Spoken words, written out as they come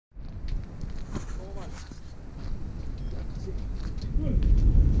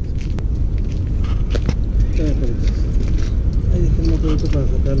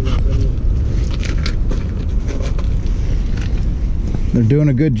They're doing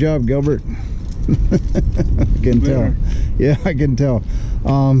a good job, Gilbert. I can tell. Yeah, I can tell.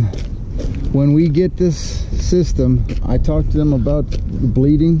 When we get this system, I talked to them about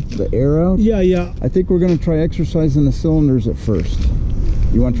bleeding the air out. Yeah. I think we're going to try exercising the cylinders at first.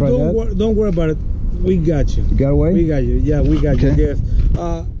 You want to try that? Don't worry about it. We got you. You got away? We got you. Yeah, we got you. Yes.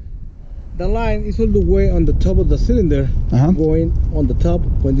 The line is all the way on the top of the cylinder, going on the top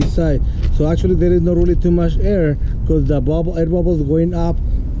on this side. So actually there is not really too much air because the air bubbles going up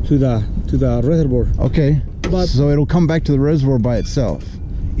to the reservoir. Okay. But so it'll come back to the reservoir by itself.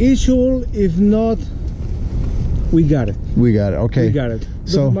 It should. If not, we got it. We got it. Okay. We got it.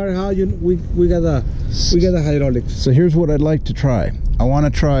 So no matter how we got the hydraulics. So here's what I'd like to try. I want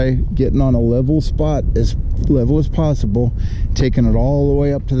to try getting on a level spot, as level as possible, taking it all the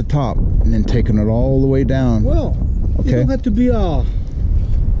way up to the top, and then taking it all the way down. Well, you don't have to be a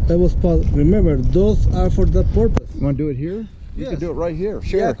level spot. Remember, those are for that purpose. You want to do it here? You can do it right here.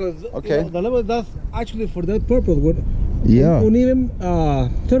 Sure. Yeah, because okay. The level, that's actually for that purpose. Yeah. Uneven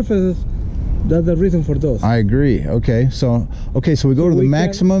surfaces, that's the reason for those. I agree. Okay, so we go to the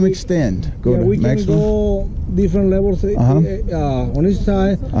maximum extend. Go to maximum. Can go different levels on each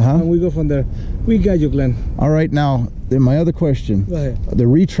side, and we go from there. We got you, Glenn. All right, now then my other question: the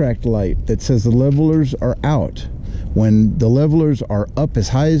retract light that says the levelers are out. When the levelers are up as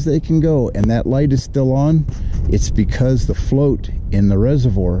high as they can go, and that light is still on, it's because the float in the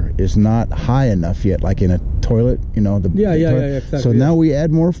reservoir is not high enough yet, like in a toilet, you know. Exactly. So now we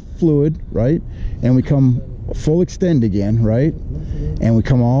add more fluid, right, and we come full extend again, right, and we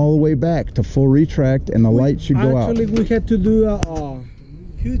come all the way back to full retract, and the light should go out. Actually, we had to do a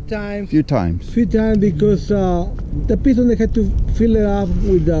few times because the piston, they had to fill it up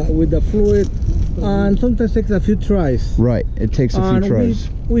with the fluid, and sometimes it takes a few tries. Right, it takes a few tries.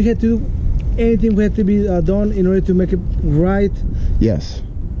 We had to do anything we had to be done in order to make it right. Yes.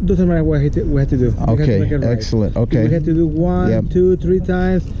 Doesn't matter what we had to do. Okay, excellent. Okay. If we had to do 1, 2, 3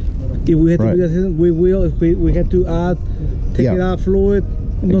 times. If we had to do that, we will. If we had to add, take it out fluid.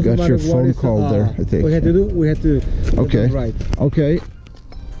 I got your phone call there, I think. We had to do okay. Right. Okay.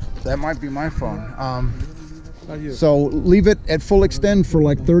 That might be my phone. So leave it at full extend for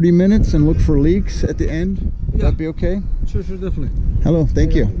like 30 minutes and look for leaks at the end. Would that be okay? Sure, definitely. Hello,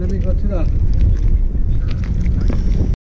 thank you. Let me go to that.